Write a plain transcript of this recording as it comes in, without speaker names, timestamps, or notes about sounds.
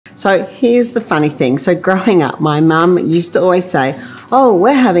So here's the funny thing. So growing up, my mum used to always say, oh,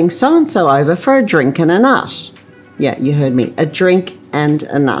 we're having so-and-so over for a drink and a nut. Yeah, you heard me, a drink and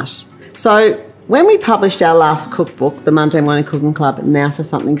a nut. So when we published our last cookbook, the Monday Morning Cooking Club, Now for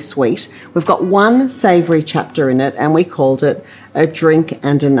Something Sweet, we've got one savoury chapter in it and we called it A Drink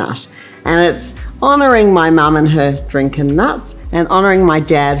and a Nut. And it's honouring my mum and her drink and nuts and honouring my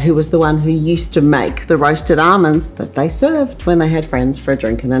dad, who was the one who used to make the roasted almonds that they served when they had friends for a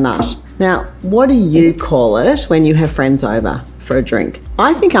drink and a nut. Now, what do you call it when you have friends over for a drink?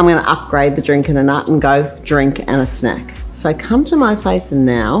 I think I'm going to upgrade the drink and a nut and go drink and a snack. So come to my place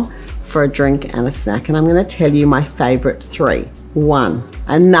now for a drink and a snack, and I'm going to tell you my favourite three. 1,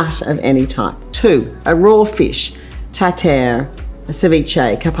 a nut of any type. 2, a raw fish, tartare, a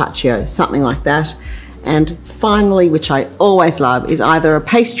ceviche, carpaccio, something like that. And finally, which I always love, is either a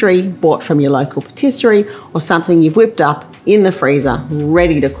pastry bought from your local patisserie or something you've whipped up in the freezer,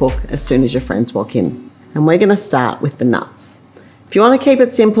 ready to cook as soon as your friends walk in. And we're going to start with the nuts. If you want to keep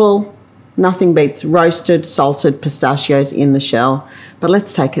it simple, nothing beats roasted, salted pistachios in the shell, but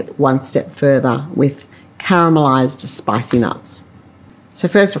let's take it one step further with caramelised spicy nuts. So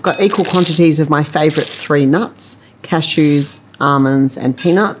first, I've got equal quantities of my favourite 3 nuts, cashews, almonds and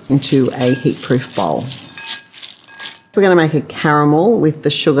peanuts, into a heat-proof bowl. We're going to make a caramel with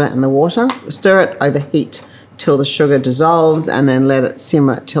the sugar and the water. Stir it over heat till the sugar dissolves and then let it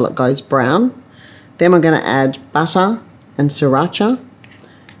simmer till it goes brown. Then we're going to add butter and sriracha,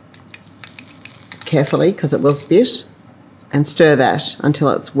 carefully because it will spit, and stir that until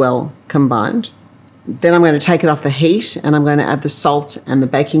it's well combined. Then I'm going to take it off the heat and I'm going to add the salt and the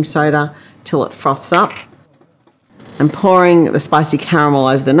baking soda till it froths up. I'm pouring the spicy caramel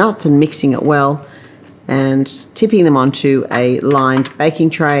over the nuts and mixing it well and tipping them onto a lined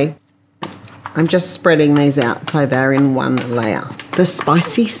baking tray. I'm just spreading these out so they're in one layer. The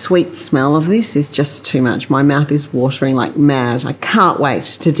spicy sweet smell of this is just too much. My mouth is watering like mad. I can't wait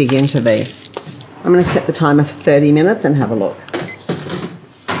to dig into these. I'm going to set the timer for 30 minutes and have a look.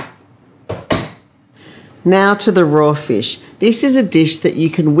 Now to the raw fish. This is a dish that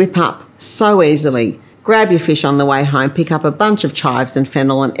you can whip up so easily. Grab your fish on the way home, pick up a bunch of chives and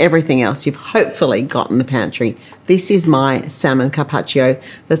fennel and everything else you've hopefully got in the pantry. This is my Salmon Carpaccio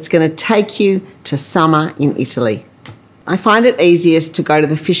that's going to take you to summer in Italy. I find it easiest to go to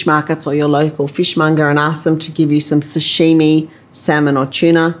the fish markets or your local fishmonger and ask them to give you some sashimi, salmon or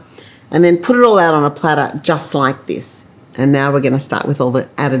tuna, and then put it all out on a platter just like this. And now we're going to start with all the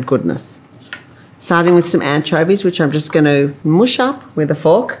added goodness. Starting with some anchovies, which I'm just going to mush up with a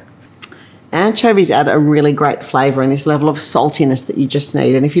fork. Anchovies add a really great flavour and this level of saltiness that you just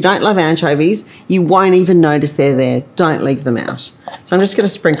need. And if you don't love anchovies, you won't even notice they're there. Don't leave them out. So I'm just going to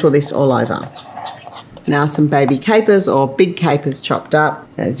sprinkle this all over. Now some baby capers or big capers chopped up,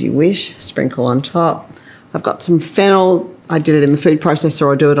 as you wish. Sprinkle on top. I've got some fennel. I did it in the food processor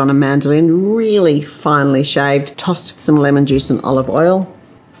or do it on a mandolin, really finely shaved, tossed with some lemon juice and olive oil.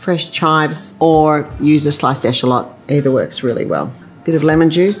 Fresh chives or use a sliced echalot. Either works really well. Bit of lemon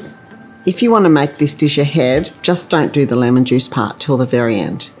juice. If you want to make this dish ahead, just don't do the lemon juice part till the very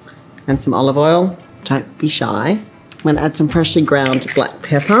end. And some olive oil. Don't be shy. I'm going to add some freshly ground black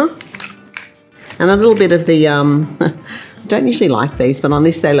pepper. And a little bit of the, I don't usually like these, but on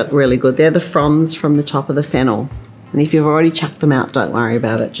this they look really good. They're the fronds from the top of the fennel. And if you've already chucked them out, don't worry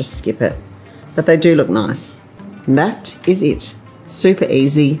about it, just skip it. But they do look nice. And that is it. Super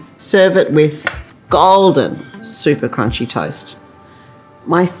easy. Serve it with golden, super crunchy toast.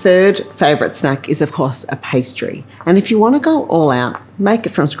 My third favourite snack is, of course, a pastry. And if you want to go all out, make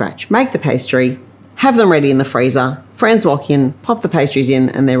it from scratch. Make the pastry, have them ready in the freezer. Friends walk in, pop the pastries in,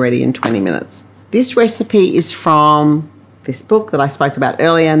 and they're ready in 20 minutes. This recipe is from this book that I spoke about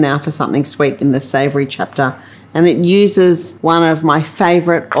earlier, Now for Something Sweet, in the savoury chapter. And it uses one of my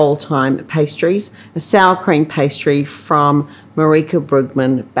favourite all-time pastries, a sour cream pastry from Marika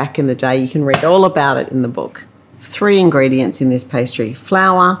Brugman back in the day. You can read all about it in the book. 3 ingredients in this pastry: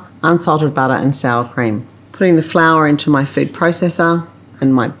 flour, unsalted butter and sour cream. Putting the flour into my food processor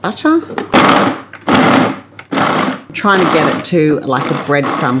and my butter. Trying to get it to like a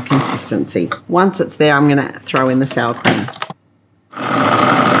breadcrumb consistency. Once it's there, I'm going to throw in the sour cream.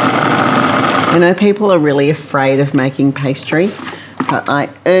 I know people are really afraid of making pastry, but I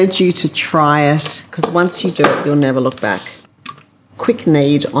urge you to try it because once you do it, you'll never look back. Quick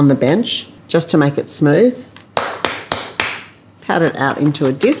knead on the bench just to make it smooth. Pat it out into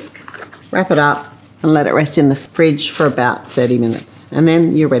a disc, wrap it up and let it rest in the fridge for about 30 minutes. And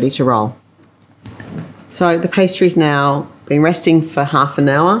then you're ready to roll. So the pastry's now been resting for half an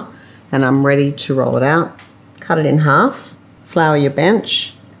hour and I'm ready to roll it out. Cut it in half, flour your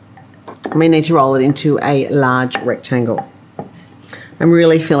bench, We need to roll it into a large rectangle. I'm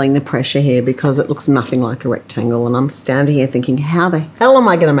really feeling the pressure here because it looks nothing like a rectangle, and I'm standing here thinking, how the hell am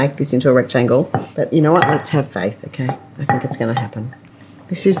I going to make this into a rectangle? But you know what? Let's have faith, okay? I think it's going to happen.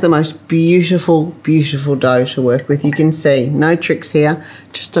 This is the most beautiful, beautiful dough to work with. You can see, no tricks here,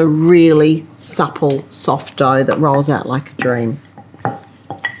 just a really supple, soft dough that rolls out like a dream.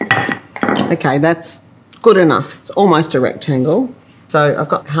 Okay, that's good enough. It's almost a rectangle. So I've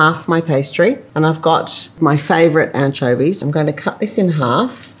got half my pastry and I've got my favourite anchovies. I'm going to cut this in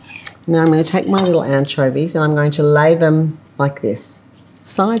half. Now I'm going to take my little anchovies and I'm going to lay them like this,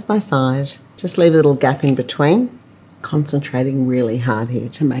 side by side. Just leave a little gap in between, concentrating really hard here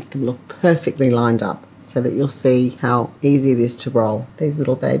to make them look perfectly lined up so that you'll see how easy it is to roll these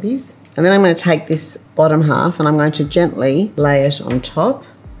little babies. And then I'm going to take this bottom half and I'm going to gently lay it on top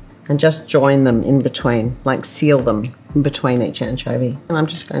and just join them in between, like seal them in between each anchovy. And I'm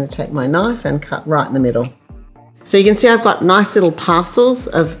just going to take my knife and cut right in the middle. So you can see I've got nice little parcels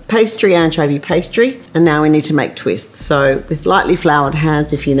of pastry, anchovy pastry, and now we need to make twists. So with lightly floured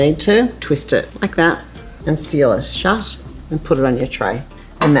hands, if you need to, twist it like that and seal it shut and put it on your tray.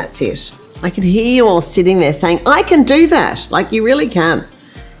 And that's it. I can hear you all sitting there saying, I can do that. Like, you really can.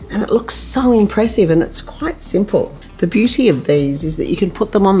 And it looks so impressive and it's quite simple. The beauty of these is that you can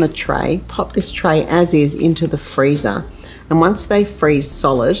put them on the tray, pop this tray as is into the freezer, and once they freeze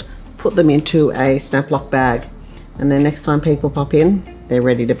solid, put them into a snap-lock bag. And then next time people pop in, they're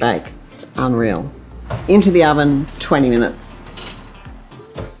ready to bake. It's unreal. Into the oven, 20 minutes.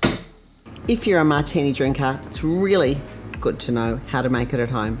 If you're a martini drinker, it's really good to know how to make it at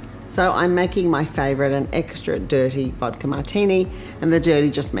home. So I'm making my favourite, an extra dirty vodka martini, and the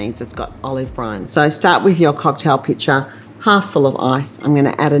dirty just means it's got olive brine. So start with your cocktail pitcher, half full of ice. I'm going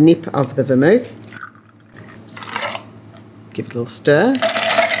to add a nip of the vermouth. Give it a little stir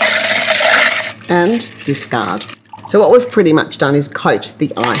and discard. So what we've pretty much done is coat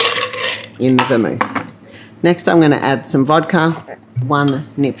the ice in the vermouth. Next I'm going to add some vodka, 1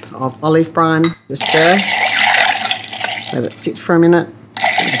 nip of olive brine, just stir, let it sit for a minute.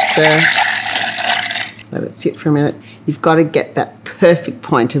 Stir, let it sit for a minute. You've got to get that perfect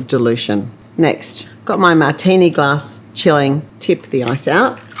point of dilution. Next, got my martini glass chilling, tip the ice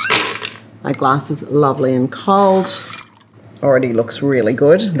out. My glass is lovely and cold. Already looks really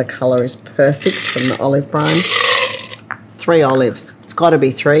good. The colour is perfect from the olive brine. 3 olives. It's got to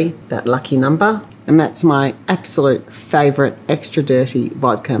be 3, that lucky number. And that's my absolute favourite extra dirty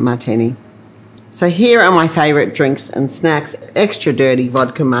vodka martini. So here are my favourite drinks and snacks: extra dirty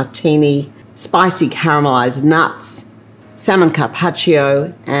vodka martini, spicy caramelised nuts, salmon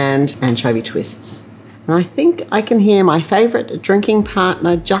carpaccio, and anchovy twists. And I think I can hear my favourite drinking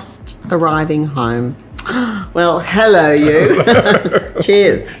partner just arriving home. Well, hello you.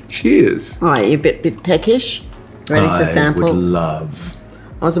 Cheers. Cheers. All right, you're a bit peckish. Ready to sample? I would love.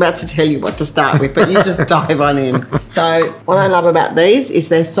 I was about to tell you what to start with, but you just dive on in. So what I love about these is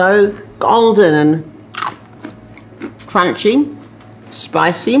they're so golden and crunchy,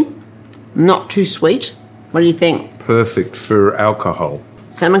 spicy, not too sweet. What do you think? Perfect for alcohol.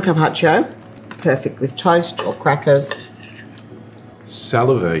 Salmon Carpaccio, perfect with toast or crackers.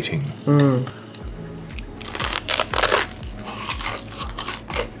 Salivating.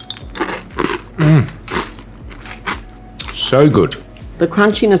 So good. The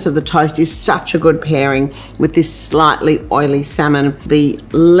crunchiness of the toast is such a good pairing with this slightly oily salmon. The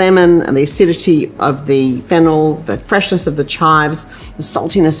lemon and the acidity of the fennel, the freshness of the chives, the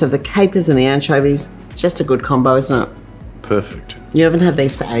saltiness of the capers and the anchovies. It's just a good combo, isn't it? Perfect. You haven't had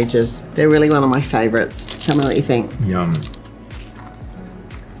these for ages. They're really one of my favourites. Tell me what you think. Yum.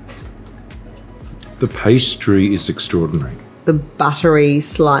 The pastry is extraordinary. The buttery,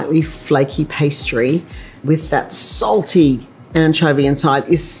 slightly flaky pastry with that salty anchovy inside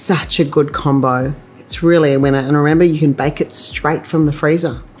is such a good combo. It's really a winner. And remember, you can bake it straight from the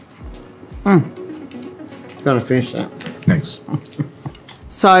freezer. Gotta finish that. Thanks.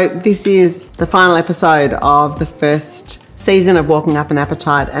 So this is the final episode of the first season of Walking Up an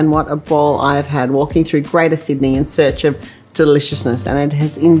Appetite, and what a ball I've had walking through Greater Sydney in search of deliciousness, and it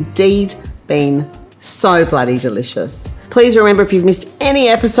has indeed been so bloody delicious. Please remember, if you've missed any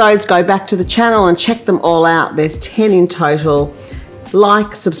episodes, go back to the channel and check them all out. There's 10 in total.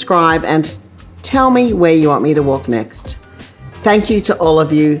 Like, subscribe, and tell me where you want me to walk next. Thank you to all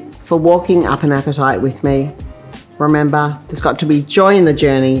of you for walking up an appetite with me. Remember, there's got to be joy in the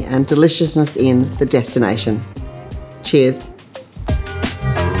journey and deliciousness in the destination. Cheers.